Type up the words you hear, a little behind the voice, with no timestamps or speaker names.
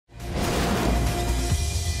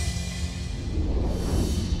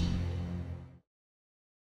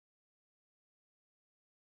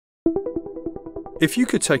If you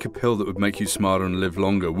could take a pill that would make you smarter and live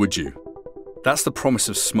longer, would you? That's the promise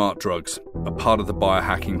of smart drugs, a part of the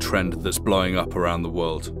biohacking trend that's blowing up around the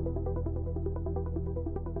world.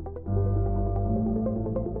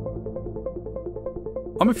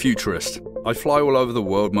 I'm a futurist. I fly all over the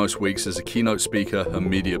world most weeks as a keynote speaker and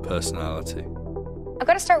media personality. I've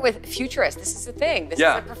got to start with futurist. This is the thing. This is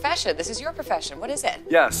a profession. This is your profession. What is it?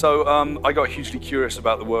 Yeah, so I got hugely curious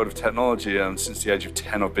about the world of technology. Since the age of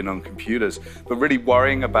 10, I've been on computers, but really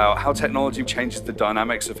worrying about how technology changes the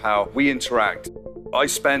dynamics of how we interact. I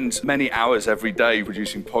spend many hours every day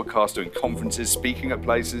producing podcasts, doing conferences, speaking at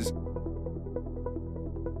places.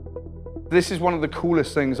 This is one of the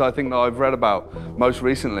coolest things I think that I've read about most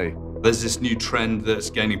recently. There's this new trend that's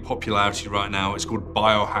gaining popularity right now. It's called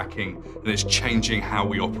biohacking, and it's changing how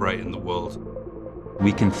we operate in the world.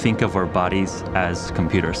 We can think of our bodies as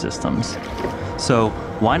computer systems. So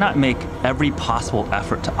why not make every possible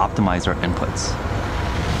effort to optimize our inputs?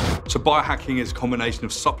 So biohacking is a combination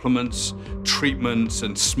of supplements, treatments,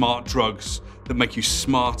 and smart drugs that make you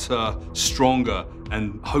smarter, stronger,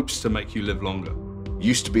 and hopes to make you live longer.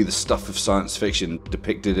 Used to be the stuff of science fiction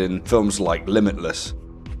depicted in films like Limitless.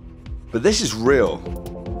 But this is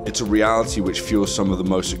real. It's a reality which fuels some of the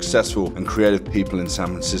most successful and creative people in San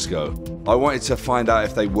Francisco. I wanted to find out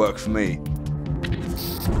if they work for me.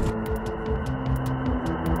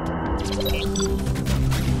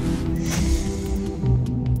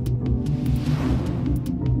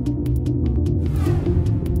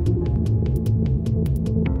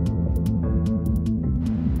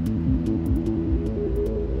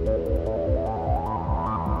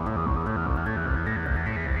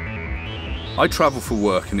 I travel for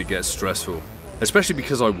work and it gets stressful, especially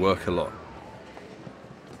because I work a lot.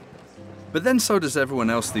 But then so does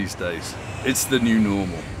everyone else these days. It's the new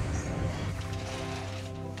normal.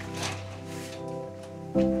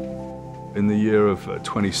 In the year of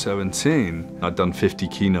 2017, I'd done 50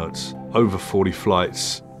 keynotes, over 40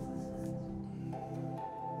 flights.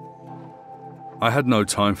 I had no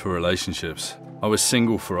time for relationships. I was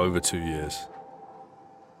single for over 2 years.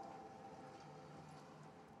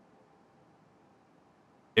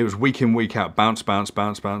 It was week in, week out, bounce, bounce,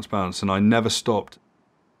 bounce, bounce, bounce, and I never stopped.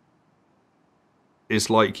 It's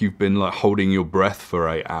like you've been like holding your breath for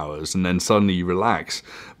 8 hours and then suddenly you relax,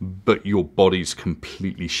 but your body's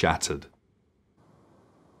completely shattered.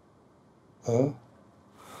 Huh?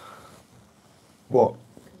 What?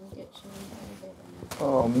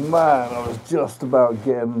 Oh man, I was just about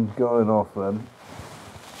going off then.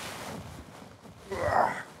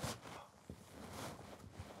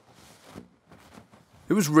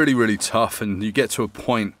 It was really, really tough, and you get to a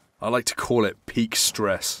point, I like to call it peak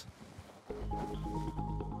stress.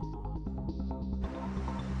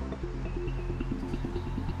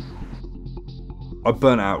 I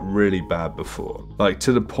burnt out really bad before, like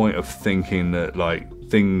to the point of thinking that like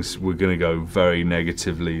things were gonna go very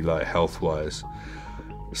negatively, like health-wise.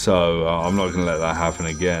 So I'm not gonna let that happen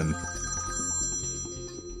again.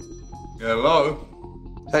 Hello?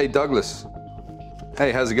 Hey, Douglas.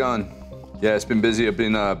 Hey, how's it going? Yeah, it's been busy. I've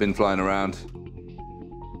been flying around.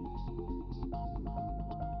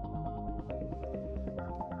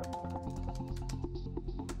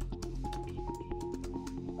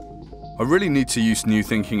 I really need to use new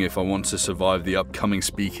thinking if I want to survive the upcoming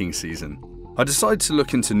speaking season. I decided to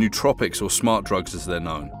look into nootropics, or smart drugs as they're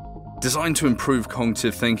known. Designed to improve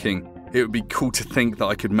cognitive thinking, it would be cool to think that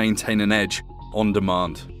I could maintain an edge on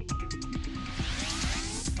demand.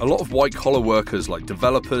 A lot of white-collar workers like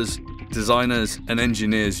developers, designers, and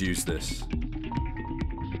engineers use this.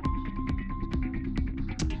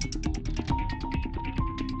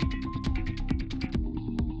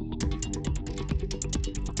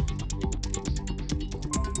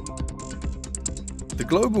 The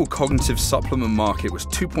global cognitive supplement market was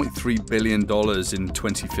 $2.3 billion in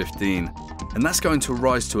 2015, and that's going to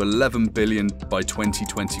rise to $11 billion by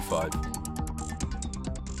 2025.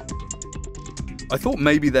 I thought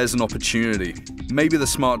maybe there's an opportunity. Maybe the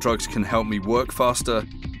smart drugs can help me work faster,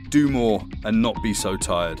 do more, and not be so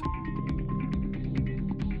tired.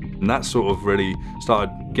 And that sort of really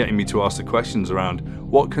started getting me to ask the questions around,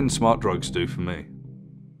 what can smart drugs do for me?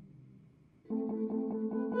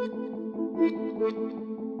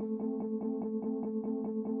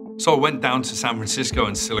 So I went down to San Francisco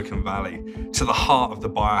and Silicon Valley, to the heart of the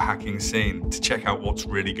biohacking scene, to check out what's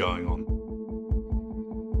really going on.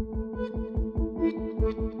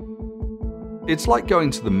 It's like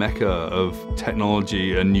going to the mecca of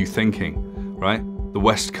technology and new thinking, right? The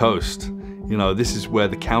West Coast. You know, this is where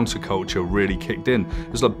the counterculture really kicked in.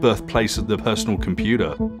 It was the birthplace of the personal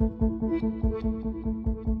computer.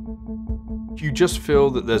 You just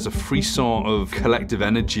feel that there's a frisson of collective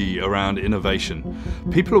energy around innovation.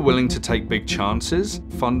 People are willing to take big chances,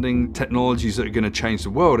 funding technologies that are going to change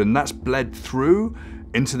the world, and that's bled through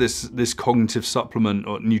into this cognitive supplement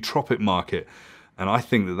or nootropic market. And I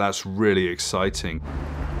think that that's really exciting.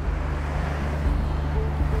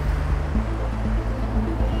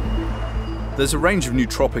 There's a range of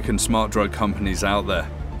nootropic and smart drug companies out there.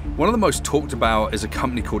 One of the most talked about is a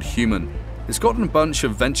company called Human. It's gotten a bunch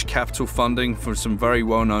of venture capital funding from some very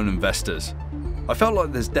well-known investors. I felt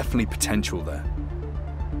like there's definitely potential there.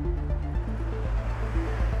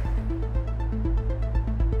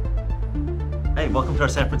 Hey, welcome to our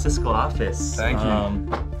San Francisco office. Thank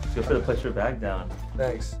you. Feel free to put your bag down.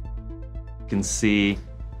 Thanks. You can see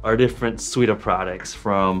our different suite of products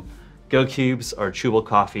from Go Cubes, our chewable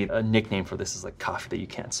coffee. A nickname for this is like coffee that you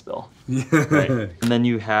can't spill. Right? And then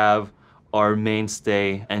you have our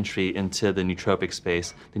mainstay entry into the nootropic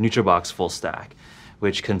space, the NutriBox Full Stack,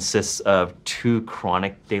 which consists of 2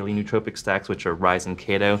 chronic daily nootropic stacks, which are Rise and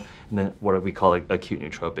Keto, and then what we call acute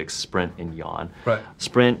nootropics, Sprint and Yawn. Right.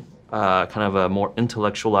 Sprint, kind of a more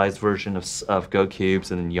intellectualized version of Go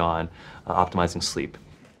Cubes, and then Yawn, optimizing sleep.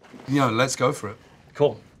 Let's go for it.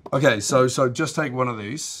 Cool. Okay, so just take one of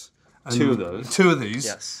these. And 2 of those. 2 of these.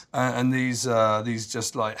 Yes. And these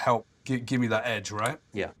just like help give me that edge, right?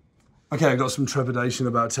 Yeah. Okay, I got some trepidation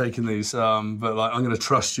about taking these, but like I'm gonna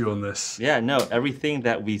trust you on this. Yeah, no, everything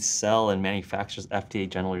that we sell and manufacture is FDA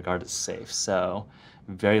generally regarded as safe, so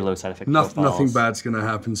very low side effect profiles. Nothing bad's gonna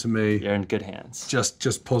happen to me. You're in good hands.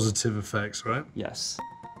 Just positive effects, right? Yes.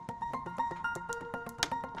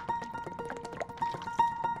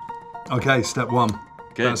 Okay, step 1.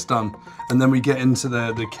 Good. That's done. And then we get into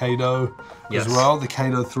the Keto Yes. as well, the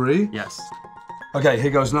Keto 3. Yes. Okay,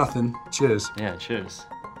 here goes nothing. Cheers. Yeah, cheers.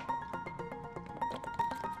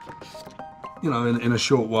 In a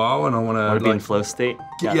short while, and I want Want to to be in flow state?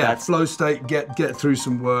 flow state. Get through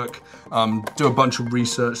some work. Do a bunch of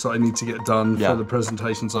research that I need to get done for the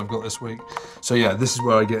presentations I've got this week. So yeah, this is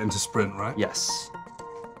where I get into Sprint, right? Yes.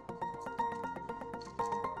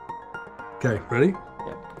 Okay, ready?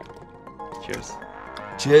 Yep. Cheers.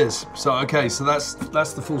 Cheers. So okay, so that's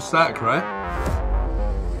the full stack, right?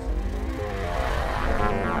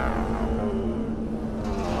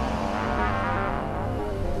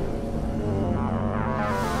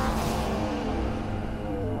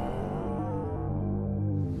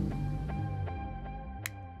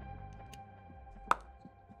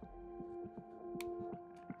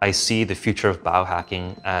 I see the future of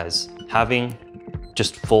biohacking as having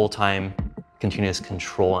just full-time continuous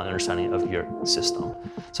control and understanding of your system.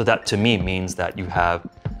 So that to me means that you have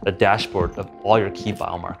a dashboard of all your key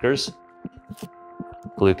biomarkers,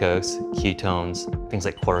 glucose, ketones, things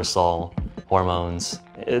like cortisol, hormones,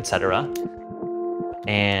 etc.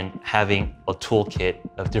 And having a toolkit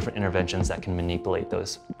of different interventions that can manipulate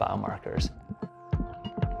those biomarkers.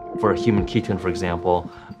 For a human ketone, for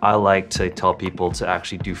example, I like to tell people to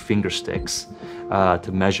actually do finger sticks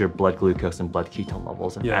to measure blood glucose and blood ketone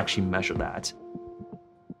levels and actually measure that.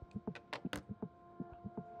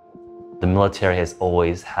 The military has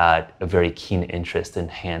always had a very keen interest in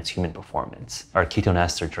enhance human performance. Our ketone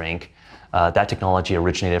ester drink, that technology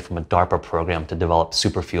originated from a DARPA program to develop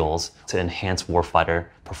superfuels to enhance warfighter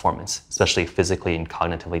performance, especially physically and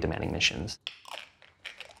cognitively demanding missions.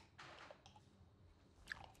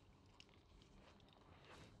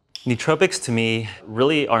 Nootropics to me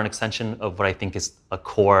really are an extension of what I think is a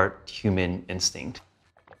core human instinct.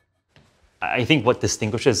 I think what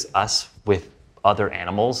distinguishes us with other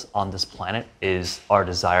animals on this planet is our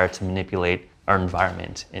desire to manipulate our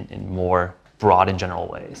environment in more broad and general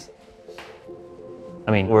ways.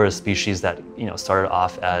 I mean, we're a species that started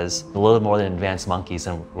off as a little more than advanced monkeys,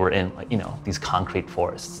 and we're in these concrete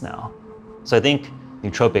forests now. So I think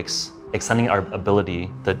nootropics, extending our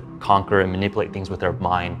ability to conquer and manipulate things with our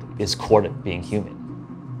mind, is core to being human.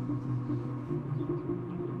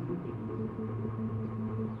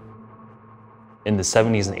 In the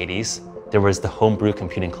 70s and 80s, there was the homebrew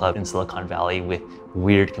computing club in Silicon Valley with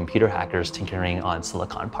weird computer hackers tinkering on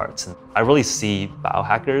silicon parts. And I really see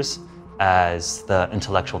biohackers as the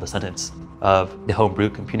intellectual descendants of the homebrew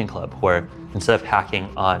computing club, where instead of hacking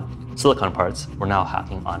on silicon parts, we're now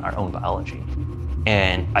hacking on our own biology.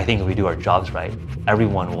 And I think if we do our jobs right,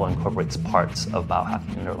 everyone will incorporate parts of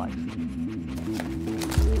biohacking in their life.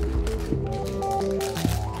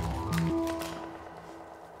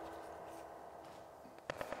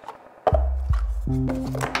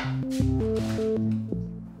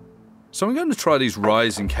 So I'm going to try these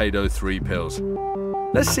Rise and Keto 3 pills.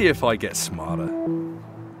 Let's see if I get smarter.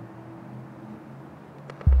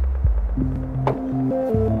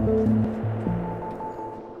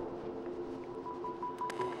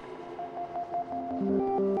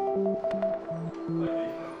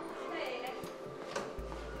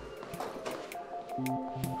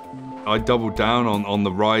 I doubled down on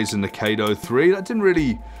the Rise and the Kado 3. That didn't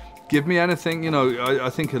really give me anything, you know. I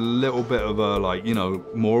think a little bit of a, like, you know,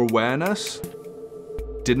 more awareness.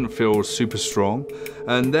 Didn't feel super strong.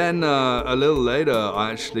 And then a little later,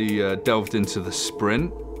 I actually delved into the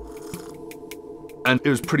Sprint. And it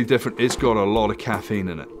was pretty different. It's got a lot of caffeine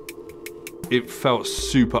in it. It felt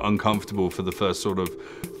super uncomfortable for the first sort of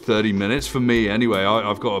 30 minutes. For me, anyway,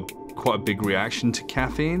 I've got quite a big reaction to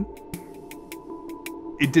caffeine.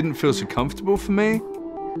 It didn't feel so comfortable for me.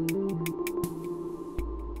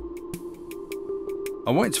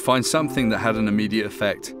 I wanted to find something that had an immediate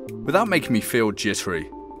effect without making me feel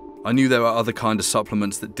jittery. I knew there were other kind of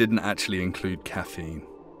supplements that didn't actually include caffeine.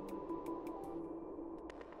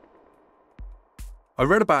 I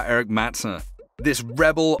read about Eric Matzner, this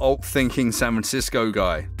rebel, alt-thinking San Francisco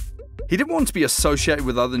guy. He didn't want to be associated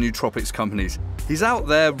with other nootropics companies. He's out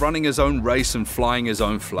there running his own race and flying his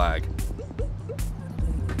own flag.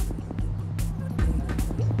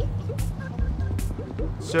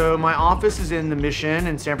 So my office is in the Mission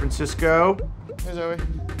in San Francisco. Hey, Zoe.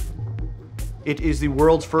 It is the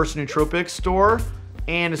world's first nootropics store,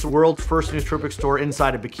 and it's the world's first nootropics store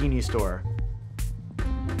inside a bikini store.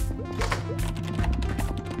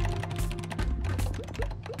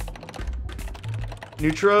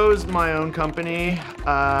 Nutro's my own company,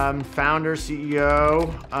 founder,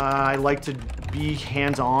 CEO. I like to be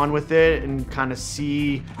hands-on with it and kind of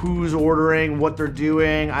see who's ordering, what they're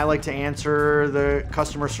doing. I like to answer the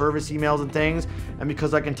customer service emails and things. And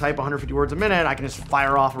because I can type 150 words a minute, I can just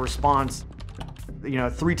fire off a response, you know,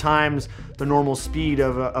 3 times the normal speed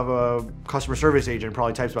of a customer service agent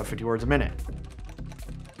probably types about 50 words a minute.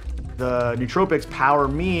 The nootropics power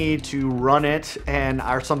me to run it and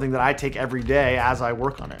are something that I take every day as I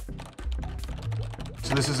work on it.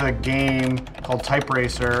 So this is a game called Type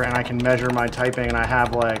Racer, and I can measure my typing, and I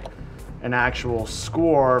have like an actual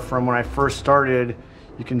score from when I first started.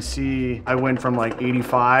 You can see I went from like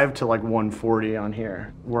 85 to like 140 on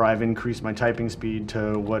here, where I've increased my typing speed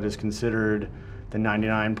to what is considered the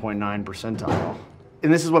 99.9 percentile.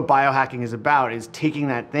 And this is what biohacking is about, is taking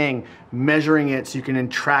that thing, measuring it so you can then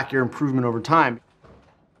track your improvement over time.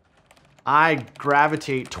 I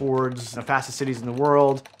gravitate towards the fastest cities in the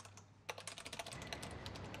world.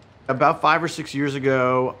 About 5 or 6 years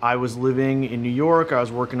ago, I was living in New York. I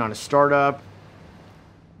was working on a startup.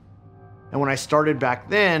 And when I started back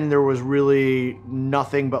then, there was really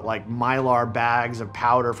nothing but like Mylar bags of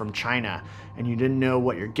powder from China. And you didn't know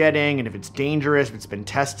what you're getting and if it's dangerous, if it's been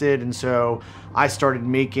tested. And so I started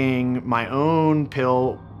making my own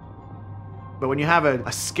pill. But when you have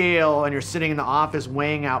a scale and you're sitting in the office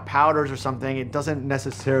weighing out powders or something, it doesn't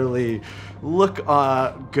necessarily look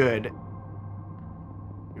good.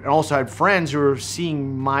 I also had friends who were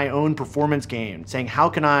seeing my own performance gain, saying, how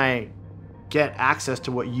can I get access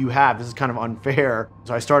to what you have? This is kind of unfair.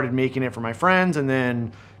 So I started making it for my friends and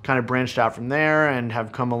then kind of branched out from there and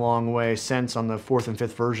have come a long way since on the 4th and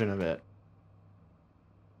 5th version of it.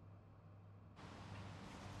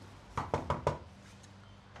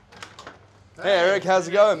 Hey Eric, how's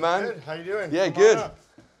it going, man? Good. How you doing? Yeah, good.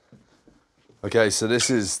 Okay, so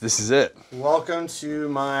this is it. Welcome to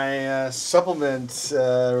my supplement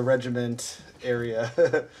regiment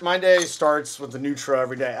area. My day starts with the Nutro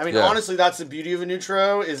every day. I mean, honestly, that's the beauty of a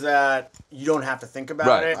Nutro, is that you don't have to think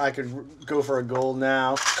about it. I could go for a gold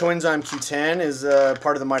now. Coenzyme Q10 is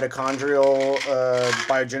part of the mitochondrial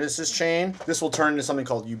biogenesis chain. This will turn into something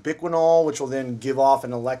called ubiquinol, which will then give off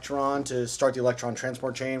an electron to start the electron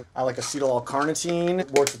transport chain. I like acetyl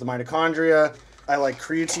L-carnitine, works with the mitochondria. I like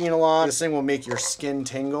creatine a lot. This thing will make your skin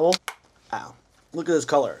tingle. Ow. Look at this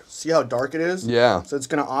color. See how dark it is? Yeah. So it's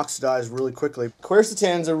gonna oxidize really quickly.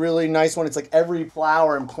 Quercetin's a really nice one. It's like every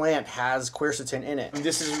flower and plant has quercetin in it. And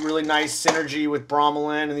this is really nice synergy with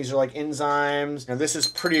bromelain, and these are like enzymes. Now this is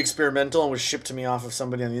pretty experimental and was shipped to me off of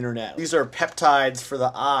somebody on the internet. These are peptides for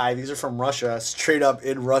the eye. These are from Russia, straight up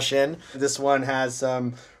in Russian. This one has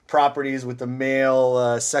some properties with the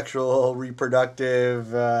male sexual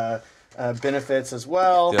reproductive benefits as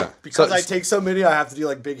well. Yeah. Because I take so many, I have to do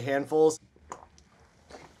like big handfuls.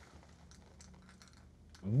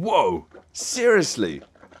 Whoa! Seriously?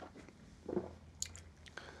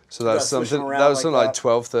 So that's something. That was something like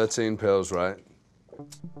 12, 13 pills, right?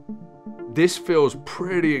 This feels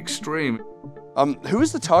pretty extreme. Who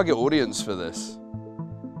is the target audience for this?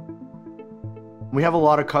 We have a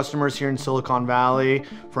lot of customers here in Silicon Valley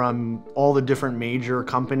from all the different major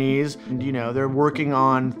companies. And, you know, they're working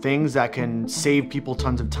on things that can save people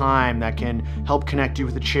tons of time, that can help connect you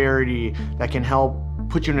with a charity, that can help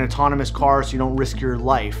put you in an autonomous car so you don't risk your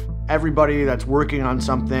life. everybody that's working on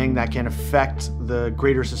something that can affect the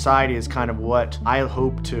greater society is kind of what I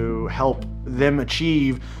hope to help them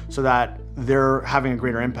achieve so that they're having a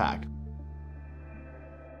greater impact.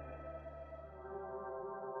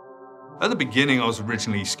 At the beginning, I was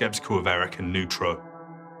originally skeptical of Eric and Neutro.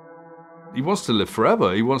 He wants to live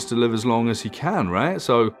forever. He wants to live as long as he can, right?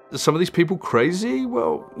 So, are some of these people crazy?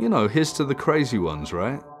 Well, you know, here's to the crazy ones,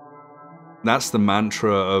 right? That's the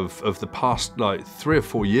mantra of the past, like, 3 or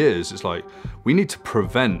 4 years. It's like, we need to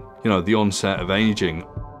prevent, you know, the onset of aging.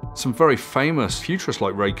 Some very famous futurists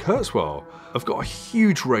like Ray Kurzweil have got a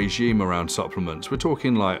huge regime around supplements. We're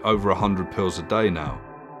talking like over 100 pills a day now.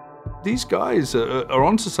 These guys are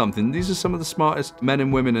onto something. These are some of the smartest men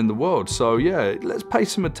and women in the world. So yeah, let's pay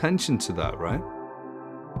some attention to that, right?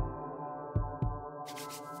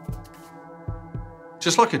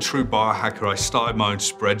 Just like a true biohacker, I started my own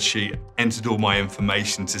spreadsheet, entered all my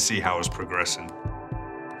information to see how I was progressing.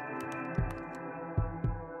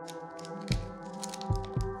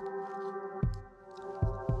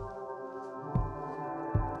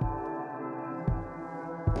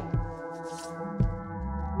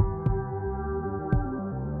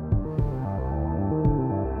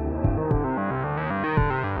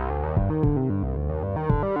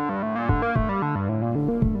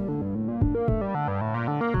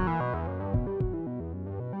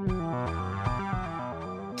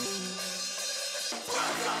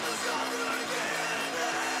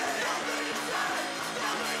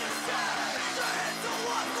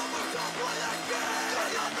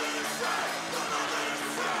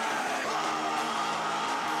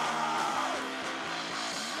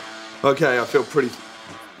 Okay, I feel pretty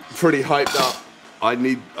hyped up.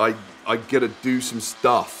 I gotta do some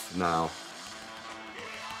stuff now.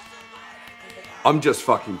 I'm just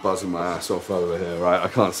fucking buzzing my ass off over here, right? I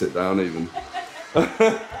can't sit down even.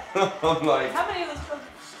 I'm like, How many of those pills?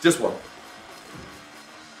 just one.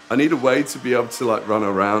 I need a way to be able to like run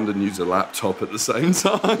around and use a laptop at the same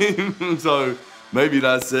time. So maybe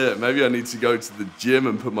that's it. Maybe I need to go to the gym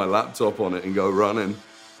and put my laptop on it and go running.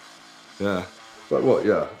 Yeah. But what,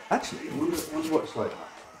 yeah. Actually, I wonder what's like that.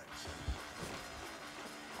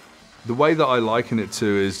 The way that I liken it to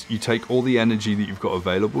is you take all the energy that you've got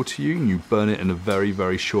available to you and you burn it in a very,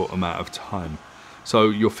 very short amount of time. So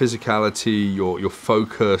your physicality, your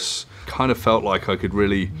focus, kind of felt like I could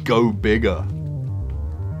really go bigger.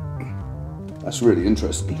 That's really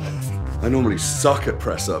interesting. I normally suck at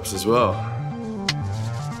press-ups as well.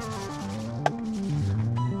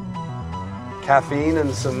 Caffeine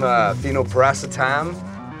and some phenylpiracetam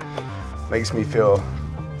makes me feel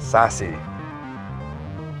sassy.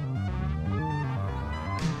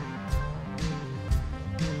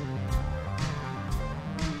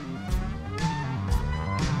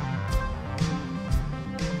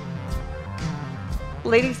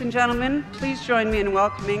 Ladies and gentlemen, please join me in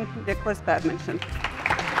welcoming Nicholas Badminton.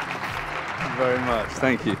 Thank you very much,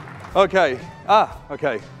 thank you. Okay,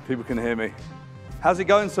 okay, people can hear me. How's it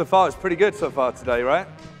going so far? It's pretty good so far today, right?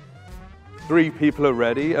 3 people are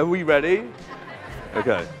ready. Are we ready?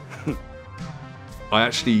 Okay. I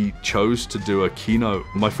actually chose to do a keynote.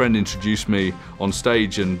 My friend introduced me on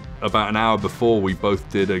stage, and about an hour before we both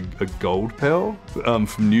did a gold pill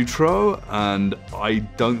from Neutro, and I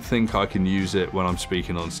don't think I can use it when I'm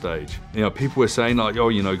speaking on stage. You know, people were saying like, oh,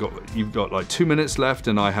 you know, you've got like 2 minutes left,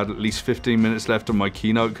 and I had at least 15 minutes left on my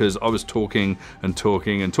keynote because I was talking and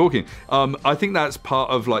talking and talking. I think that's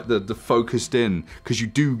part of like the focused in, because you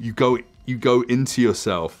go into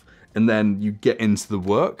yourself and then you get into the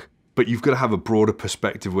work. But you've got to have a broader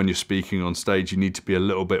perspective when you're speaking on stage. You need to be a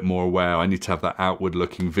little bit more aware. I need to have that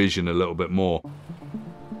outward-looking vision a little bit more.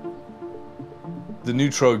 The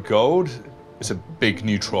Neutro Gold is a big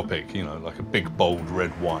nootropic, you know, like a big, bold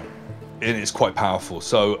red wine. And it's quite powerful.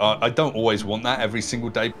 So I don't always want that every single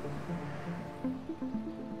day.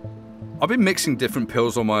 I've been mixing different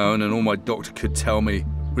pills on my own, and all my doctor could tell me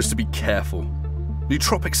was to be careful.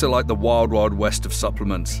 Nootropics are like the wild, wild west of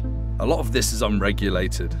supplements. A lot of this is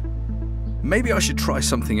unregulated. Maybe I should try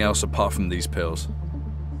something else apart from these pills.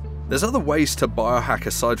 There's other ways to biohack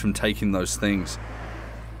aside from taking those things.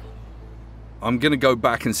 I'm gonna go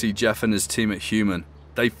back and see Jeff and his team at Human.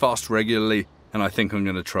 They fast regularly, and I think I'm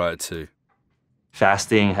gonna try it too.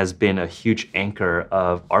 Fasting has been a huge anchor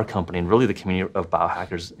of our company and really the community of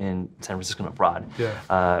biohackers in San Francisco and abroad.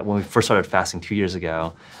 Yeah. When we first started fasting 2 years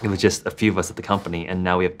ago, it was just a few of us at the company, and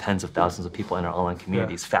now we have tens of thousands of people in our online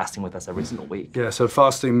communities fasting with us every single week. Yeah, so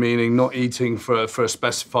fasting meaning not eating for a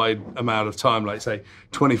specified amount of time, like say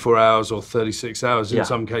 24 hours or 36 hours, in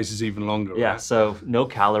some cases even longer. Yeah, right? so no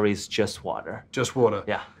calories, just water. Just water?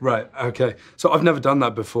 Yeah. Right, okay. So I've never done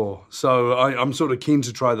that before. So I'm sort of keen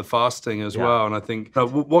to try the fasting as well. And I think,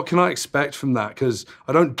 what can I expect from that? Because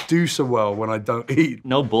I don't do so well when I don't eat.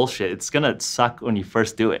 No bullshit, it's gonna suck when you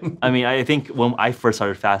first do it. I mean, I think when I first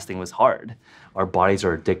started fasting, it was hard. Our bodies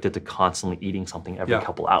are addicted to constantly eating something every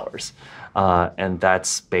couple hours. And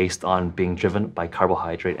that's based on being driven by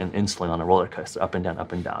carbohydrate and insulin on a roller coaster, up and down,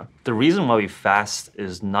 up and down. The reason why we fast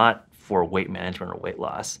is not for weight management or weight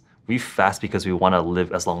loss. We fast because we want to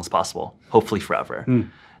live as long as possible, hopefully forever.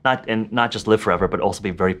 Not just live forever, but also be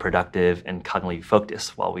very productive and cognitively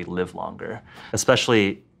focused while we live longer.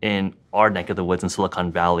 Especially in our neck of the woods in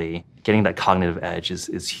Silicon Valley, getting that cognitive edge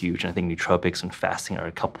is huge. And I think nootropics and fasting are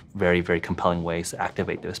a couple very, very compelling ways to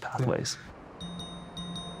activate those pathways.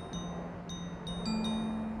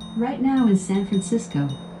 Right now in San Francisco,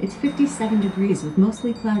 it's 57 degrees with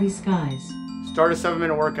mostly cloudy skies. Start a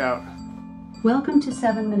 7-minute workout. Welcome to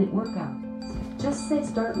 7-Minute Workout. Just say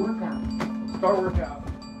start workout. Start workout.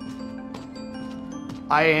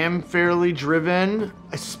 I am fairly driven,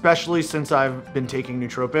 especially since I've been taking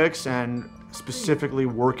nootropics and specifically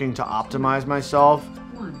working to optimize myself.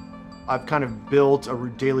 I've kind of built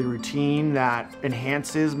a daily routine that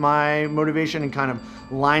enhances my motivation and kind of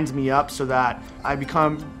lines me up so that I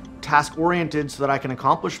become task-oriented so that I can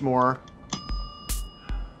accomplish more.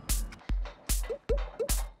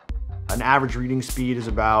 An average reading speed is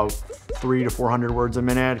about 300 to 400 words a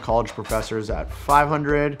minute. College professors at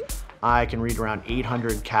 500. I can read around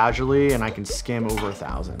 800 casually, and I can skim over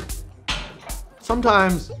 1,000.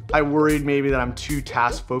 Sometimes I worried maybe that I'm too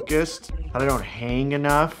task-focused, that I don't hang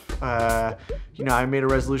enough. You know, I made a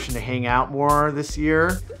resolution to hang out more this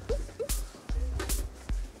year.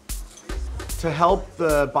 To help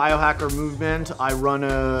the biohacker movement, I run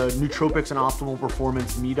a Nootropics and Optimal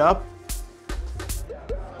Performance meetup.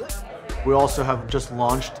 We also have just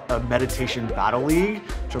launched a meditation battle league,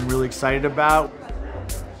 which I'm really excited about.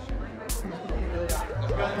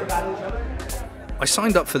 I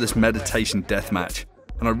signed up for this meditation deathmatch,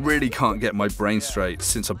 and I really can't get my brain straight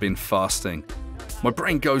since I've been fasting. My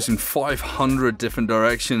brain goes in 500 different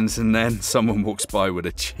directions, and then someone walks by with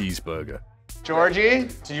a cheeseburger. Georgie,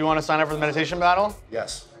 did you want to sign up for the meditation battle?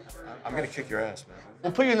 Yes. I'm gonna kick your ass, man.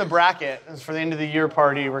 We'll put you in the bracket. It's for the end of the year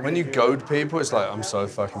party. When you goad people, it's like, I'm so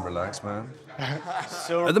fucking relaxed, man.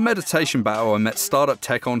 At the meditation battle, I met startup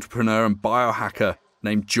tech entrepreneur and biohacker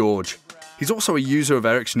named George. He's also a user of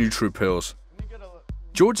Eric's Nutri pills.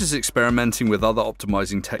 George is experimenting with other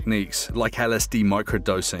optimizing techniques like LSD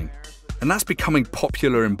microdosing, and that's becoming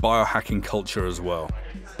popular in biohacking culture as well.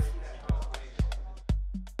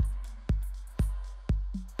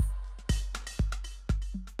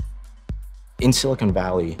 In Silicon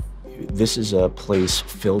Valley, this is a place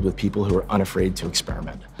filled with people who are unafraid to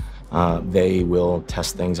experiment. They will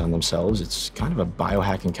test things on themselves. It's kind of a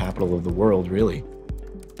biohacking capital of the world, really.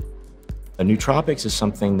 Nootropics is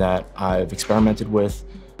something that I've experimented with.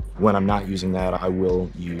 When I'm not using that, I will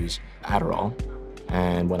use Adderall.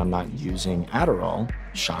 And when I'm not using Adderall,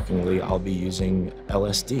 shockingly, I'll be using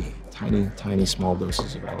LSD, tiny, tiny small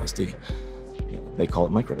doses of LSD. They call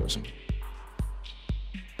it microdosing.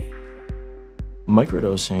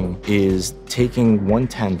 Microdosing is taking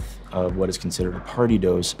 1/10 of what is considered a party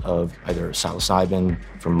dose of either psilocybin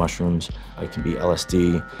from mushrooms, it can be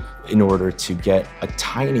LSD, in order to get a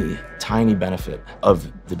tiny, tiny benefit of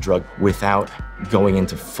the drug without going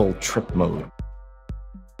into full trip mode.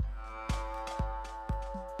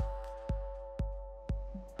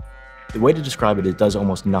 The way to describe it, it does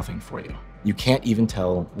almost nothing for you. You can't even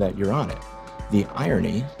tell that you're on it. The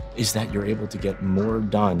irony is that you're able to get more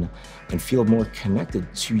done and feel more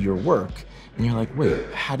connected to your work, and you're like, wait,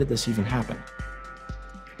 how did this even happen?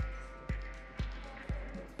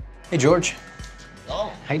 Hey, George.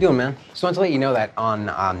 Oh. How you doing, man? Just wanted to let you know that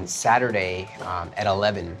on Saturday at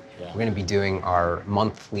 11, we're gonna be doing our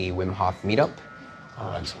monthly Wim Hof meetup.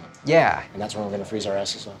 Oh, excellent. Yeah. And that's when we're gonna freeze our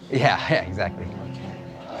asses off? Yeah, exactly.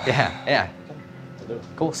 Okay. Yeah.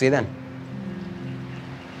 Cool, see you then.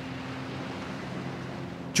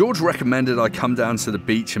 George recommended I come down to the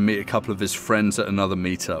beach and meet a couple of his friends at another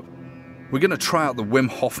meetup. We're going to try out the Wim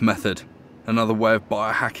Hof method, another way of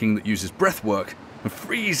biohacking that uses breath work and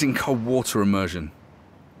freezing cold water immersion.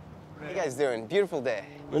 How you guys doing? Beautiful day.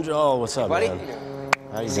 Oh, what's up, buddy? Man?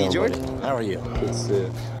 How you See, doing, George? buddy? How are you? Good to see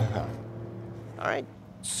you. All right.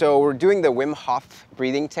 So we're doing the Wim Hof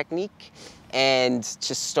breathing technique. And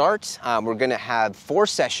to start, we're gonna have 4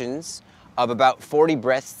 sessions of about 40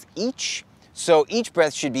 breaths each. So each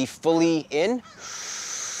breath should be fully in.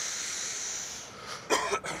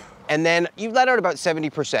 And then you let out about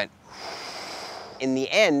 70%. In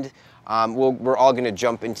the end, we're all gonna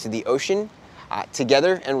jump into the ocean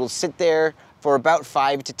together, and we'll sit there for about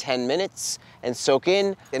 5 to 10 minutes and soak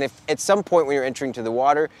in. And if at some point when you're entering to the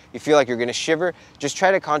water, you feel like you're gonna shiver, just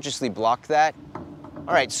try to consciously block that.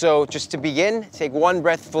 All right, so just to begin, take 1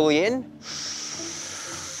 breath fully in,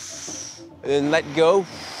 and then let go.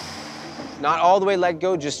 Not all the way let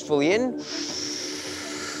go, just fully in.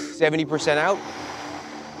 70% out.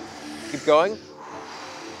 Keep going.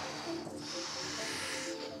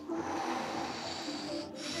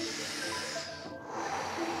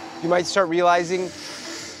 You might start realizing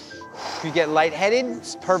if you get lightheaded,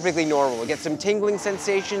 it's perfectly normal. Get some tingling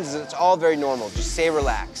sensations, it's all very normal. Just stay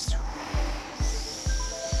relaxed.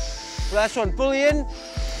 Last one, fully in.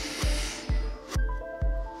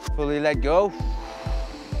 Fully let go.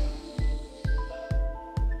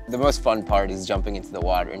 The most fun part is jumping into the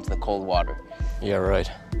water, into the cold water. Yeah, right.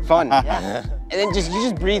 Fun, yeah. And then you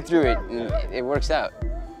just breathe through it, and it works out.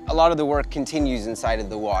 A lot of the work continues inside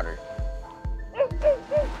of the water.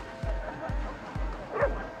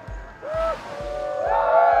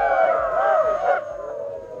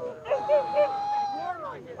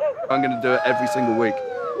 I'm going to do it every single week. All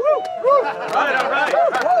right.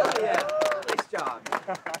 Yeah. Nice job.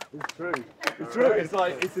 It's true. It's true. It's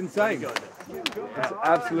like, it's insane. It's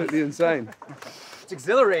absolutely insane. It's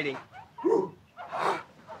exhilarating. Oh,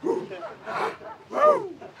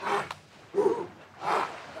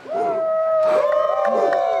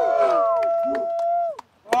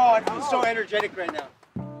 I feel so energetic right now.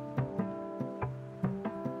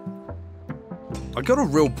 I got a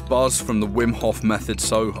real buzz from the Wim Hof method,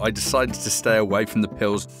 so I decided to stay away from the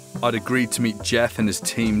pills. I'd agreed to meet Jeff and his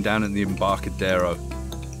team down at the Embarcadero.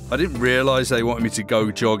 I didn't realize they wanted me to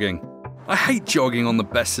go jogging. I hate jogging on the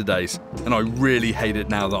best of days, and I really hate it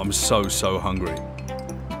now that I'm so hungry.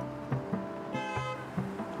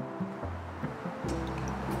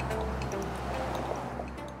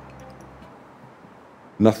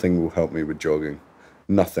 Nothing will help me with jogging.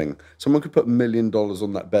 Nothing. Someone could put $1 million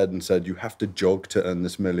on that bed and said, you have to jog to earn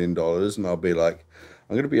this $1 million. And I'll be like,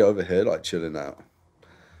 I'm going to be over here, like, chilling out.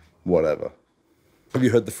 Whatever. Have you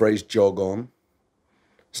heard the phrase jog on?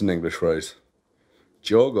 It's an English phrase.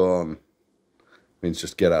 Jog on means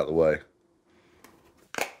just get out of the way.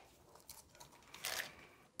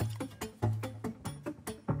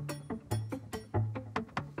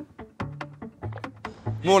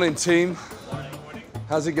 Morning, team. Morning.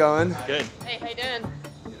 How's it going? Good. Hey, how you doing?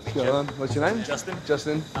 What's going on? What's your name? Justin.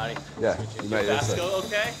 Justin? Howdy. Yeah, you made it. Vasco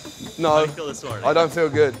okay? No. How do you feel this morning? I don't feel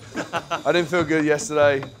good. I didn't feel good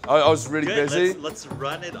yesterday. I was really good. busy. Let's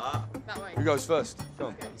run it off. Who goes first? Come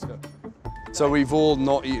on, let's go. So we've all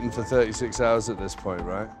not eaten for 36 hours at this point,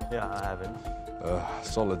 right? Yeah, I haven't.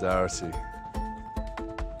 Solidarity.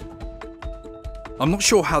 I'm not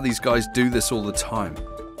sure how these guys do this all the time.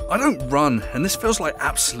 I don't run, and this feels like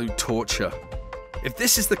absolute torture. If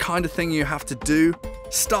this is the kind of thing you have to do,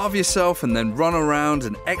 starve yourself and then run around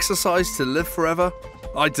and exercise to live forever,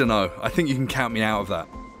 I don't know. I think you can count me out of that.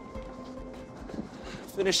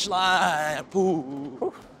 Finish line.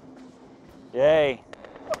 Ooh. Yay.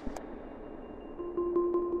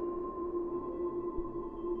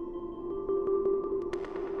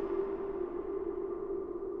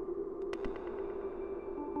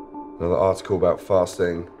 Another article about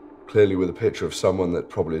fasting, clearly with a picture of someone that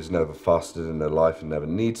probably has never fasted in their life and never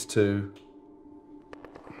needs to.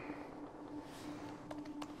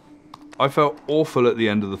 I felt awful at the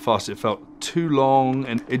end of the fast. It felt too long,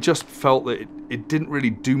 and it just felt that it didn't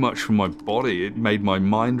really do much for my body. It made my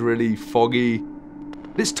mind really foggy.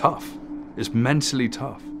 It's tough. It's mentally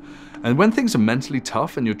tough. And when things are mentally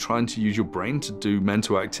tough and you're trying to use your brain to do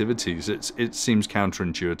mental activities, it seems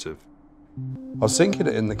counterintuitive. I was thinking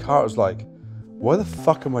it in the car, I was like, why the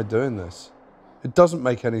fuck am I doing this? It doesn't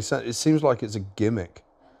make any sense. It seems like it's a gimmick.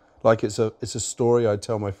 Like it's a story I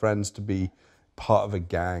tell my friends to be part of a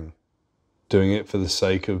gang. Doing it for the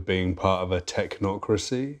sake of being part of a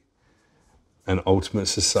technocracy, an ultimate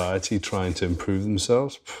society trying to improve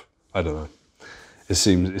themselves? I don't know. It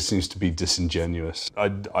seems to be disingenuous. I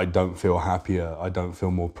don't feel happier. I don't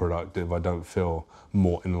feel more productive. I don't feel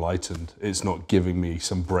more enlightened. It's not giving me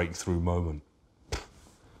some breakthrough moment.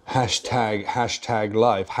 Hashtag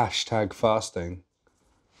life, hashtag fasting,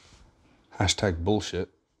 hashtag bullshit.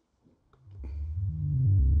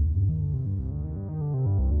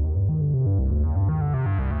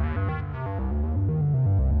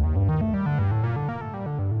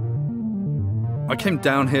 I came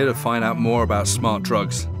down here to find out more about smart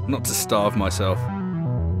drugs, not to starve myself.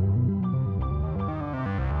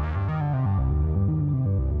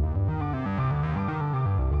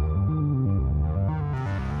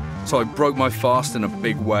 So I broke my fast in a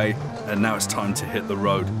big way, and now it's time to hit the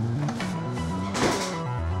road.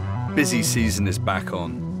 Busy season is back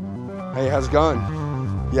on. Hey, how's it going?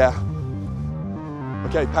 Yeah.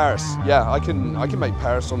 Okay, Paris. Yeah, I can make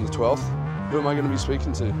Paris on the 12th. Who am I going to be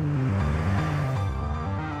speaking to?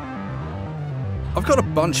 I've got a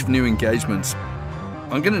bunch of new engagements.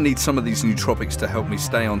 I'm going to need some of these nootropics to help me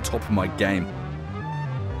stay on top of my game.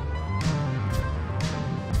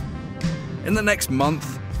 In the next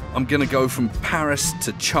month, I'm going to go from Paris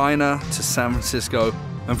to China to San Francisco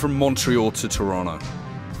and from Montreal to Toronto.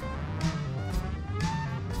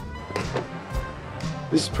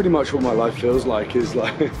 This is pretty much what my life feels like. Feels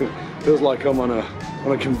like I'm on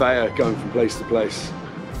a conveyor going from place to place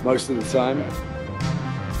most of the time.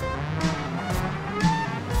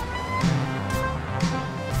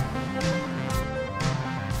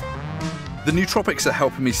 The nootropics are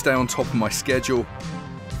helping me stay on top of my schedule,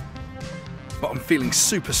 but I'm feeling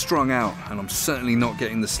super strung out and I'm certainly not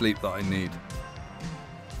getting the sleep that I need.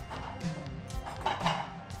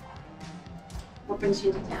 What brings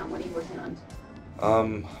you to town? What are you working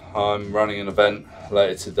on? I'm running an event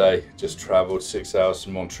later today. Just traveled 6 hours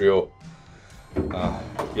from Montreal.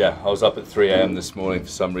 Yeah, I was up at 3 a.m. this morning for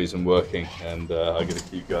some reason working, and I'm gonna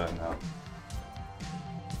keep going now.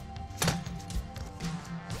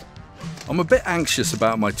 I'm a bit anxious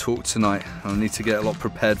about my talk tonight. I need to get a lot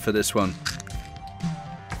prepared for this one.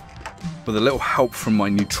 With a little help from my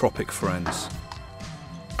nootropic friends.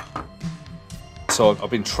 So I've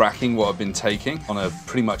been tracking what I've been taking on a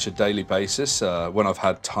pretty much a daily basis. When I've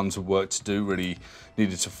had tons of work to do, really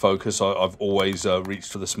needed to focus, I've always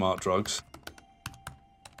reached for the smart drugs.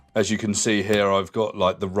 As you can see here, I've got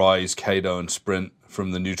like the Rise, Kado and Sprint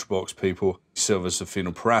from the Nutribox people. Silver's the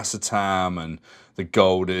phenylparacetam and the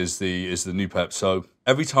gold is the Noopep. So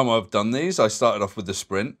every time I've done these, I started off with the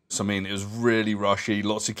Sprint. So I mean, it was really rushy,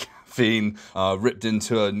 lots of caffeine, ripped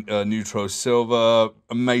into a Neutro Silver,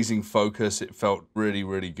 amazing focus. It felt really,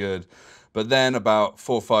 really good. But then about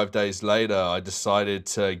 4 or 5 days later, I decided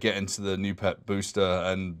to get into the Noopep booster,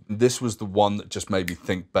 and this was the one that just made me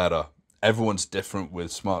think better. Everyone's different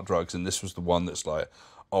with smart drugs, and this was the one that's like,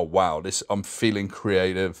 oh wow, I'm feeling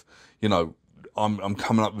creative. You know, I'm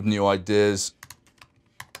coming up with new ideas.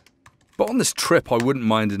 But on this trip, I wouldn't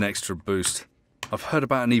mind an extra boost. I've heard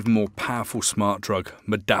about an even more powerful smart drug,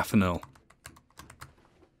 modafinil.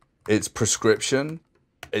 It's prescription.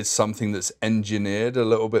 It's something that's engineered a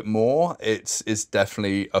little bit more. It's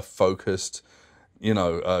definitely a focused, you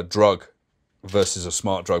know, drug versus a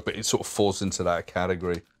smart drug, but it sort of falls into that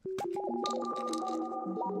category.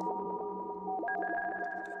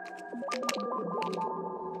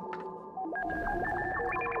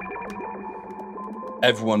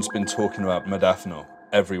 Everyone's been talking about modafinil.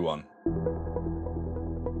 Everyone.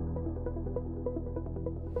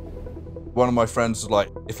 One of my friends was like,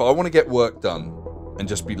 if I want to get work done and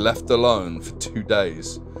just be left alone for 2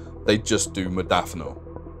 days, they just do modafinil.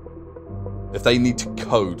 If they need to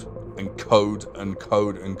code and code and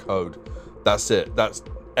code and code, that's it. That's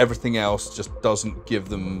everything else just doesn't give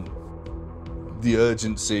them the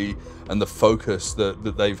urgency and the focus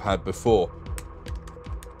that they've had before.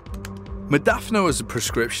 Modafinil is a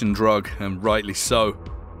prescription drug, and rightly so,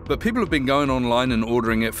 but people have been going online and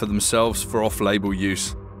ordering it for themselves for off-label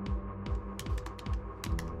use.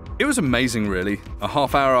 It was amazing, really. A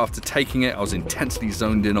half hour after taking it, I was intensely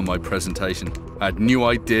zoned in on my presentation. I had new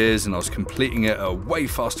ideas and I was completing it at a way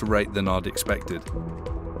faster rate than I'd expected.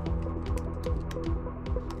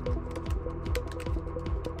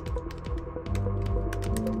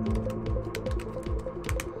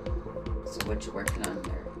 So what you working on there?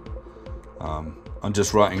 I'm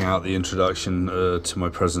just writing out the introduction to my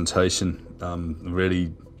presentation.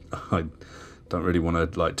 Really, I don't really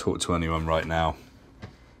want to like talk to anyone right now.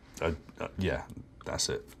 Yeah, that's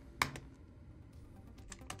it.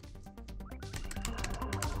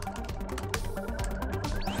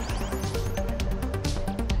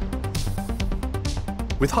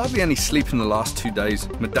 With hardly any sleep in the last 2 days,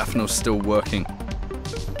 modafinil's still working.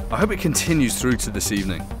 I hope it continues through to this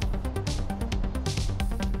evening.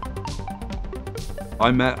 I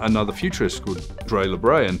met another futurist called Dre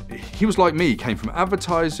LeBray, and he was like me. He came from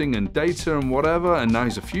advertising and data and whatever, and now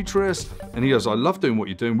he's a futurist. And he goes, I love doing what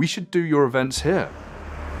you're doing. We should do your events here.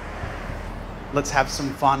 Let's have some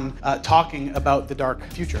fun talking about the dark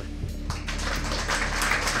future.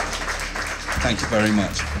 Thank you very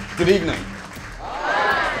much. Good evening.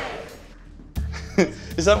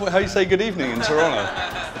 Is that how you say good evening in Toronto?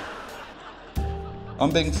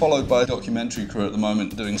 I'm being followed by a documentary crew at the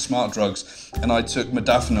moment doing smart drugs, and I took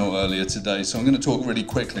modafinil earlier today, so I'm going to talk really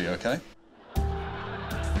quickly, okay?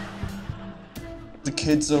 The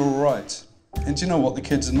kids are all right. And do you know what? The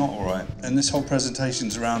kids are not all right. And this whole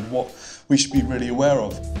presentation's around what we should be really aware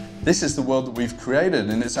of. This is the world that we've created,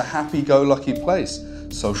 and it's a happy-go-lucky place.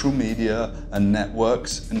 Social media and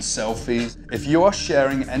networks and selfies. If you are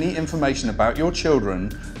sharing any information about your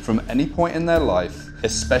children from any point in their life,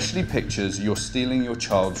 especially pictures, you're stealing your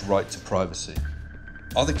child's right to privacy.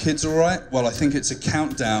 Are the kids all right? Well, I think it's a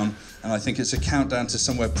countdown, and I think it's a countdown to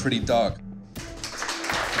somewhere pretty dark.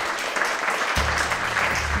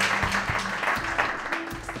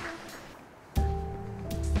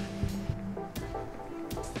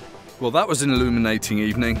 Well, that was an illuminating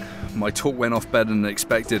evening. My talk went off better than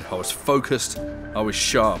expected. I was focused, I was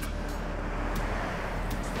sharp.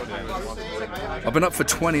 I've been up for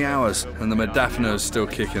 20 hours and the modafinil is still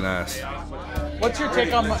kicking ass. What's your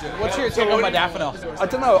take on modafinil? I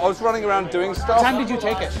don't know, I was running around doing stuff. What time did you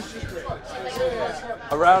take it?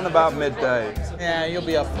 Around about midday. Yeah, you'll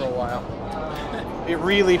be up for a while. It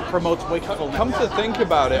really promotes wakefulness. Come to think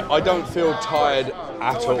about it, I don't feel tired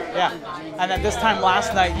at all. Yeah, and at this time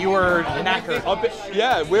last night you were knackered.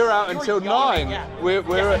 Yeah, we were out until 9. Yeah.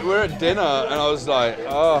 We're at dinner and I was like,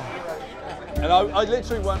 oh. And I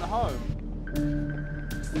literally went home.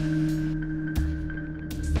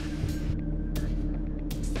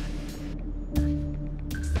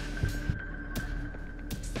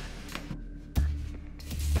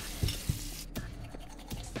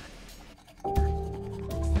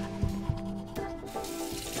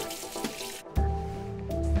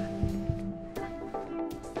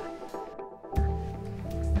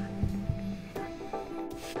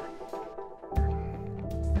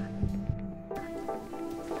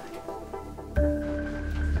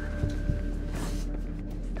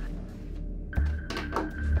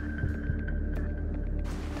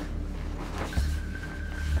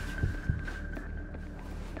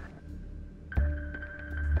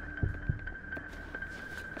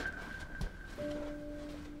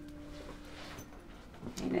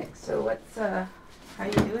 So what's, how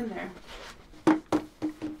you doing there?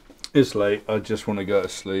 It's late, I just want to go to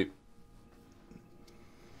sleep.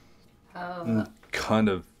 Oh. Kind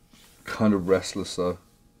of restless though.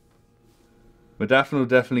 Modafinil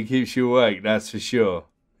definitely keeps you awake, that's for sure.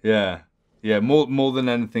 Yeah, more than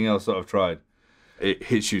anything else that I've tried. It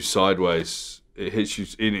hits you sideways. It hits you,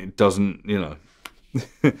 and it doesn't, you know.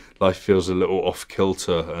 Life feels a little off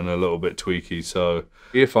kilter and a little bit tweaky. So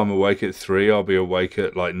if I'm awake at 3, I'll be awake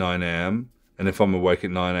at like 9 a.m. And if I'm awake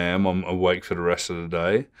at 9 a.m., I'm awake for the rest of the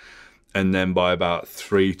day. And then by about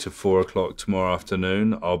 3 to 4 o'clock tomorrow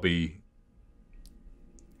afternoon, I'll be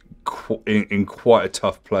in quite a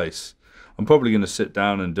tough place. I'm probably going to sit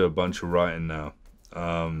down and do a bunch of writing now.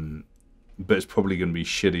 But it's probably going to be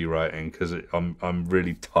shitty writing because I'm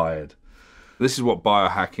really tired. This is what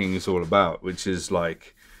biohacking is all about, which is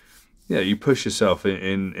like, yeah, you push yourself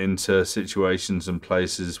into situations and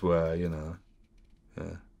places where, you know,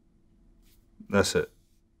 yeah, that's it.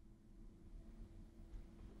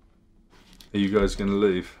 Are you guys going to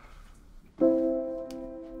leave?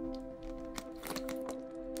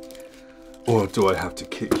 Or do I have to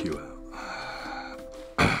kick you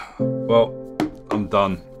out? Well, I'm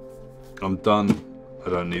done. I'm done.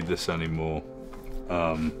 I don't need this anymore.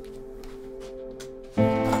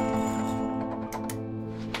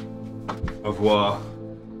 Au revoir.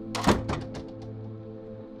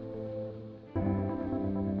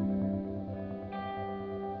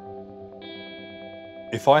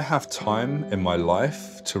 If I have time in my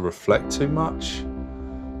life to reflect too much,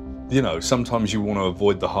 you know, sometimes you want to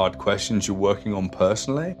avoid the hard questions you're working on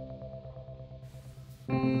personally.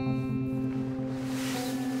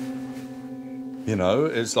 You know,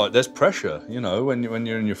 it's like there's pressure, you know, when you're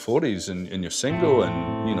in your 40s and you're single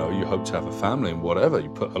and, you know, you hope to have a family and whatever, you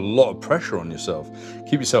put a lot of pressure on yourself.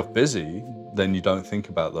 Keep yourself busy, then you don't think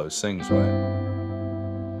about those things, right?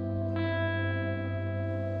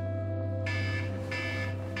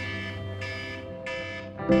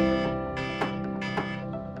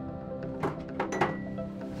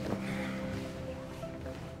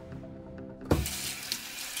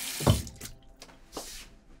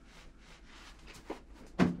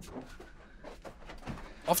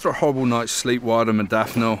 After a horrible night's sleep wired on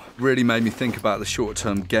modafinil, really made me think about the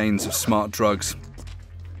short-term gains of smart drugs.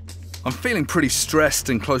 I'm feeling pretty stressed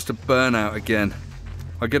and close to burnout again.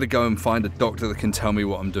 I gotta go and find a doctor that can tell me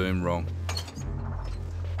what I'm doing wrong.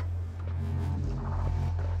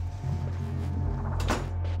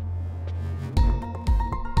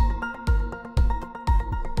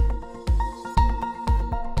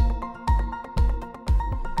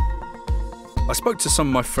 I spoke to some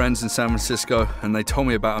of my friends in San Francisco, and they told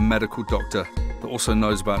me about a medical doctor that also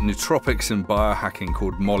knows about nootropics and biohacking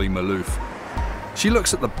called Molly Maloof. She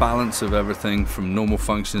looks at the balance of everything from normal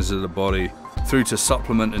functions of the body through to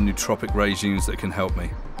supplement and nootropic regimes that can help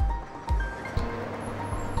me.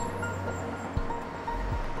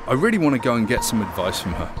 I really want to go and get some advice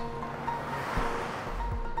from her.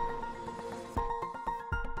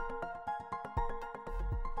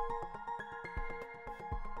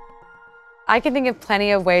 I can think of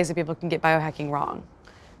plenty of ways that people can get biohacking wrong.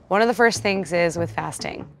 One of the first things is with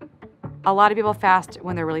fasting. A lot of people fast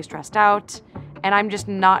when they're really stressed out, and I'm just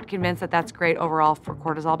not convinced that that's great overall for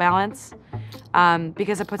cortisol balance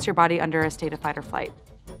because it puts your body under a state of fight or flight.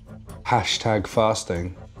 Hashtag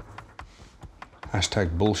fasting.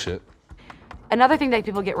 Hashtag bullshit. Another thing that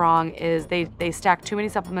people get wrong is they stack too many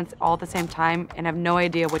supplements all at the same time and have no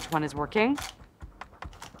idea which one is working.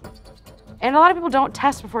 And a lot of people don't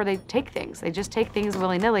test before they take things. They just take things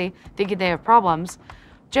willy-nilly, thinking they have problems.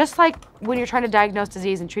 Just like when you're trying to diagnose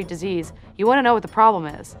disease and treat disease, you want to know what the problem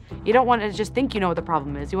is. You don't want to just think you know what the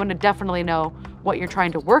problem is. You want to definitely know what you're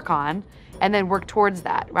trying to work on and then work towards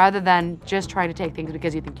that, rather than just trying to take things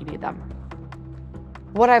because you think you need them.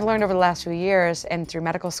 What I've learned over the last few years and through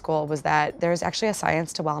medical school was that there's actually a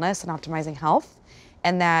science to wellness and optimizing health,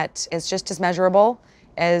 and that it's just as measurable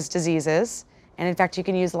as diseases. And in fact, you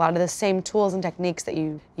can use a lot of the same tools and techniques that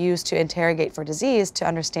you use to interrogate for disease to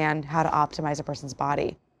understand how to optimize a person's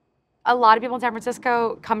body. A lot of people in San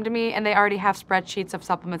Francisco come to me and they already have spreadsheets of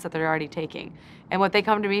supplements that they're already taking. And what they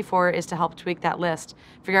come to me for is to help tweak that list,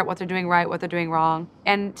 figure out what they're doing right, what they're doing wrong,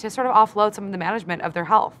 and to sort of offload some of the management of their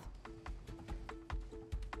health.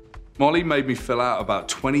 Molly made me fill out about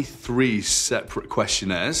 23 separate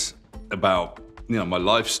questionnaires about, my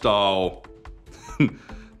lifestyle,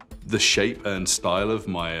 the shape and style of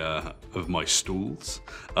my stools,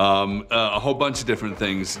 a whole bunch of different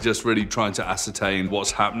things, just really trying to ascertain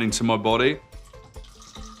what's happening to my body.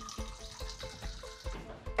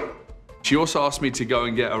 She also asked me to go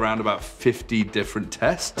and get around about 50 different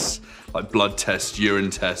tests, like blood tests,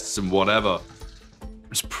 urine tests, and whatever.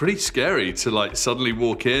 It's pretty scary to suddenly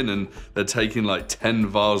walk in and they're taking 10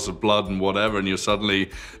 vials of blood and whatever, and you're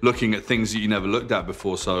suddenly looking at things that you never looked at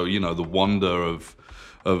before. So, the wonder of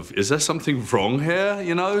is there something wrong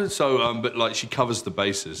here, So, but she covers the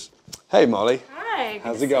bases. Hey, Molly. Hi,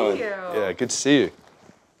 how's it going? See you. Yeah, good to see you.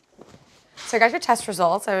 So I got your test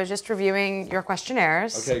results. I was just reviewing your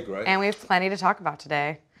questionnaires. Okay, great. And we have plenty to talk about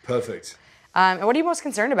today. Perfect. And what are you most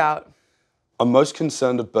concerned about? I'm most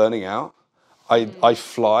concerned of burning out. I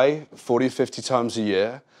fly 40 or 50 times a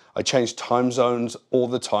year. I change time zones all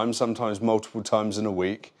the time, sometimes multiple times in a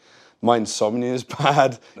week. My insomnia is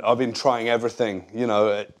bad. I've been trying everything,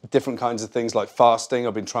 different kinds of things like fasting.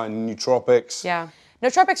 I've been trying nootropics. Yeah,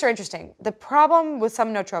 nootropics are interesting. The problem with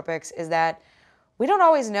some nootropics is that we don't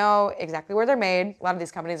always know exactly where they're made. A lot of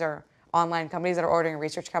these companies are online companies that are ordering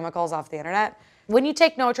research chemicals off the internet. When you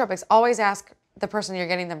take nootropics, always ask the person you're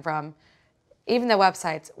getting them from, even the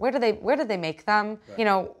websites, where do they make them?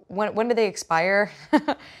 Right. When do they expire?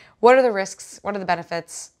 What are the risks? What are the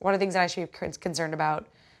benefits? What are the things that I should be concerned about?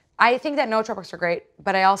 I think that nootropics are great,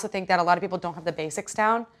 but I also think that a lot of people don't have the basics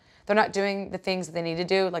down. They're not doing the things that they need to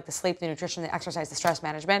do, like the sleep, the nutrition, the exercise, the stress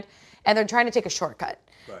management, and they're trying to take a shortcut.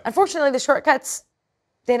 Right. Unfortunately, the shortcuts,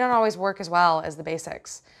 they don't always work as well as the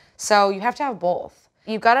basics. So you have to have both.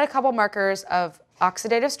 You've got a couple markers of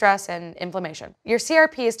oxidative stress and inflammation. Your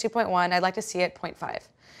CRP is 2.1, I'd like to see it 0.5.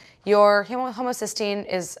 Your homocysteine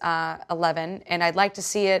is 11, and I'd like to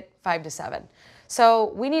see it 5 to 7.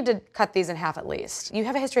 So we need to cut these in half at least. You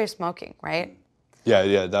have a history of smoking, right?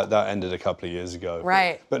 Yeah, that ended a couple of years ago.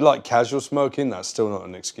 Right. But casual smoking, that's still not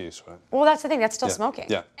an excuse, right? Well, that's the thing, that's still smoking.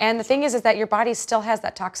 Yeah. And the thing is that your body still has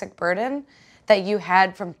that toxic burden that you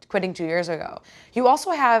had from quitting 2 years ago. You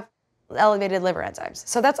also have elevated liver enzymes.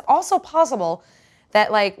 So that's also possible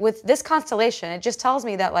that with this constellation, it just tells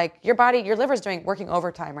me that your body, your liver's working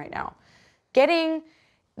overtime right now. Getting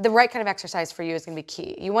the right kind of exercise for you is going to be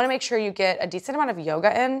key. You want to make sure you get a decent amount of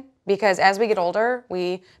yoga in, because as we get older,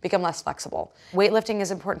 we become less flexible. Weightlifting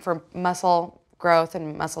is important for muscle growth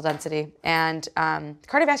and muscle density, and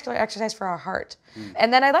cardiovascular exercise for our heart.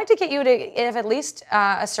 And then I'd like to get you to have at least 2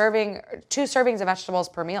 servings of vegetables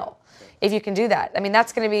per meal. If you can do that. I mean,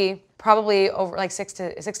 that's going to be probably over 6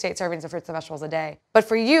 to 8 servings of fruits and vegetables a day. But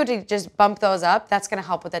for you to just bump those up, that's going to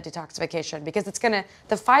help with that detoxification, because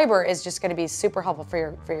the fiber is just going to be super helpful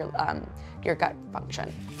for your gut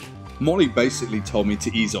function. Molly basically told me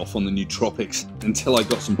to ease off on the nootropics until I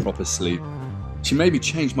got some proper sleep. She made me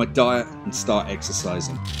change my diet and start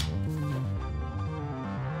exercising.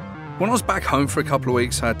 When I was back home for a couple of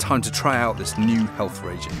weeks, I had time to try out this new health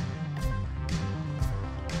regime.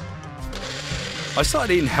 I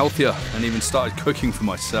started eating healthier and even started cooking for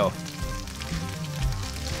myself.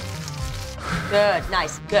 Good,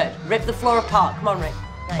 nice, good. Rip the floor apart. Come on, Rick.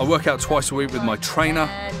 Nice. I work out twice a week with my trainer.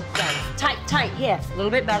 And done. Tight, tight, here. A little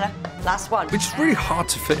bit better. Last one. Which is really hard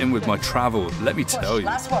to fit in with my travel, let me tell you.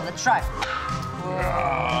 Last one, let's try.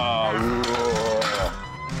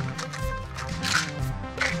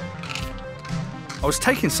 I was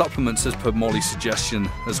taking supplements as per Molly's suggestion,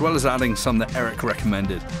 as well as adding some that Eric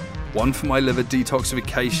recommended. One for my liver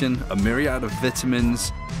detoxification, a myriad of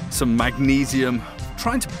vitamins, some magnesium,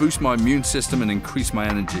 trying to boost my immune system and increase my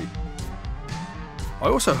energy. I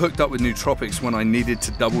also hooked up with Nootropics when I needed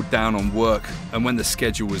to double down on work and when the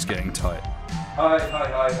schedule was getting tight. Hi,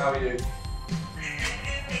 how are you?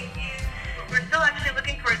 We're still actually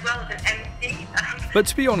looking for as well as an MC. But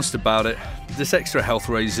to be honest about it, this extra health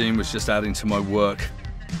regime was just adding to my work,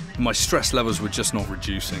 and my stress levels were just not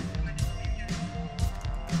reducing.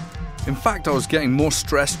 In fact, I was getting more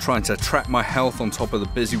stressed trying to track my health on top of the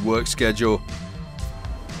busy work schedule,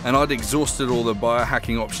 and I'd exhausted all the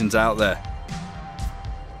biohacking options out there.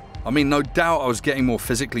 I mean, no doubt I was getting more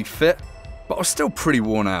physically fit, but I was still pretty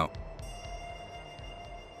worn out.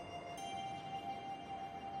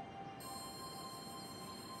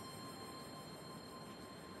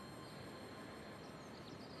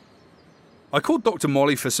 I called Dr.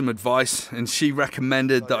 Molly for some advice, and she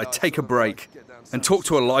recommended that I take a break and talk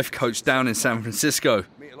to a life coach down in San Francisco.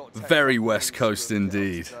 Very West Coast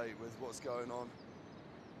indeed.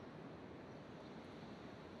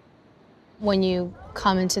 When you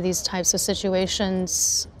come into these types of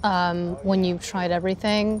situations, when you've tried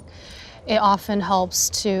everything, it often helps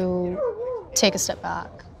to take a step back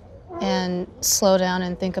and slow down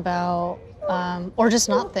and think about, or just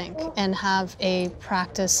not think, and have a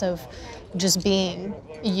practice of just being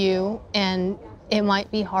you. And it might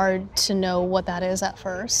be hard to know what that is at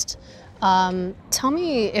first. Tell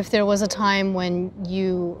me if there was a time when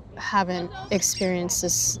you haven't experienced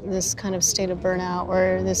this kind of state of burnout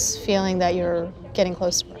or this feeling that you're getting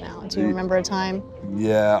close to burnout. Do you remember a time?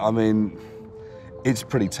 Yeah, I mean, it's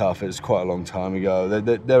pretty tough. It's quite a long time ago.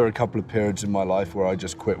 There were a couple of periods in my life where I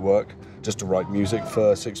just quit work just to write music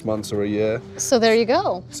for 6 months or a year. So there you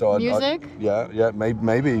go. So music?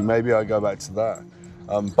 Maybe I go back to that.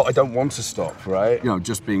 But I don't want to stop, right? You know,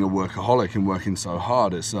 just being a workaholic and working so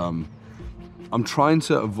hard, it's I'm trying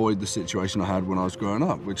to avoid the situation I had when I was growing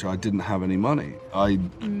up, which I didn't have any money.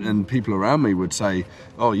 And people around me would say,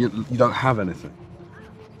 "Oh, you don't have anything,"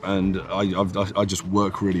 and I just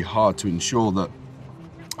work really hard to ensure that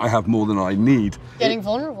I have more than I need. Getting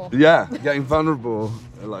vulnerable. Yeah, getting vulnerable,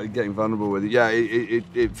 like getting vulnerable with it. Yeah,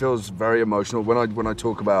 it feels very emotional when I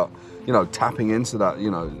talk about, you know, tapping into that.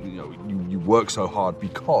 You work so hard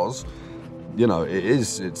because, you know,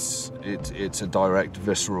 it's a direct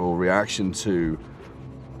visceral reaction to,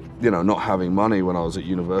 you know, not having money when I was at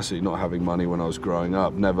university, not having money when I was growing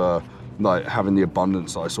up, never like having the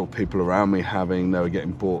abundance I saw people around me having. They were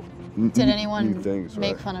getting bought. Did anyone things,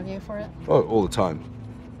 make right? fun of you for it? Oh, all the time.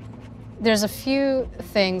 There's a few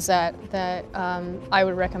things that I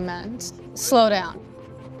would recommend. Slow down.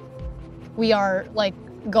 We are like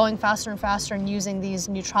going faster and faster and using these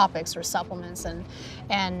nootropics or supplements and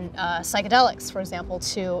psychedelics, for example,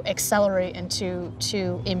 to accelerate and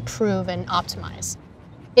to improve and optimize.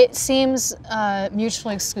 It seems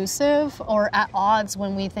mutually exclusive or at odds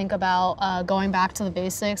when we think about going back to the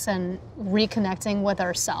basics and reconnecting with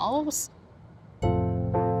ourselves.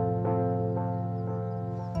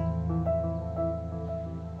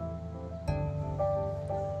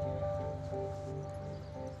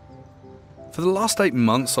 For the last 8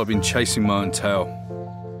 months, I've been chasing my own tail,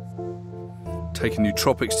 taking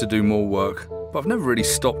nootropics to do more work, but I've never really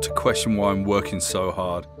stopped to question why I'm working so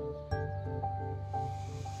hard.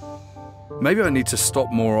 Maybe I need to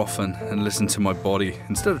stop more often and listen to my body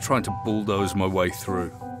instead of trying to bulldoze my way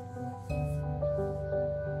through.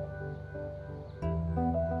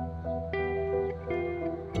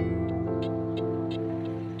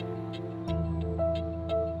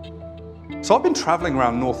 So I've been traveling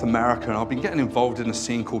around North America and I've been getting involved in a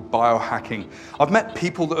scene called biohacking. I've met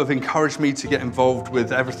people that have encouraged me to get involved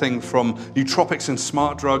with everything from nootropics and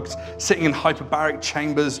smart drugs, sitting in hyperbaric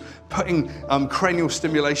chambers, putting cranial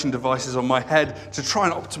stimulation devices on my head to try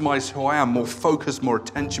and optimize who I am, more focus, more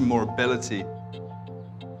attention, more ability.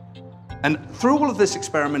 And through all of this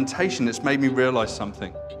experimentation, it's made me realize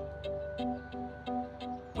something.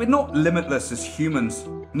 We're not limitless as humans,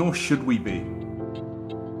 nor should we be.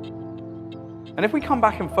 And if we come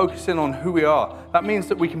back and focus in on who we are, that means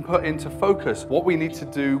that we can put into focus what we need to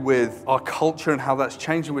do with our culture and how that's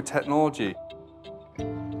changing with technology.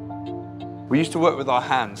 We used to work with our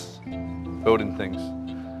hands, building things.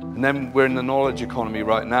 And then we're in the knowledge economy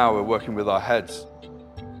right now, we're working with our heads.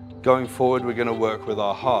 Going forward, we're going to work with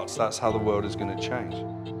our hearts. That's how the world is going to change.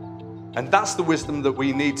 And that's the wisdom that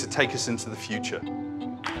we need to take us into the future.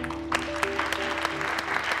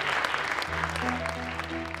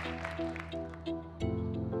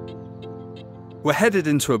 We're headed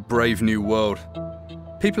into a brave new world.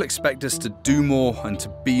 People expect us to do more and to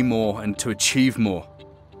be more and to achieve more.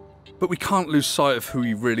 But we can't lose sight of who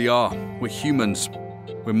we really are. We're humans.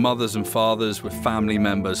 We're mothers and fathers, we're family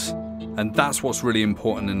members. And that's what's really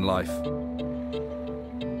important in life.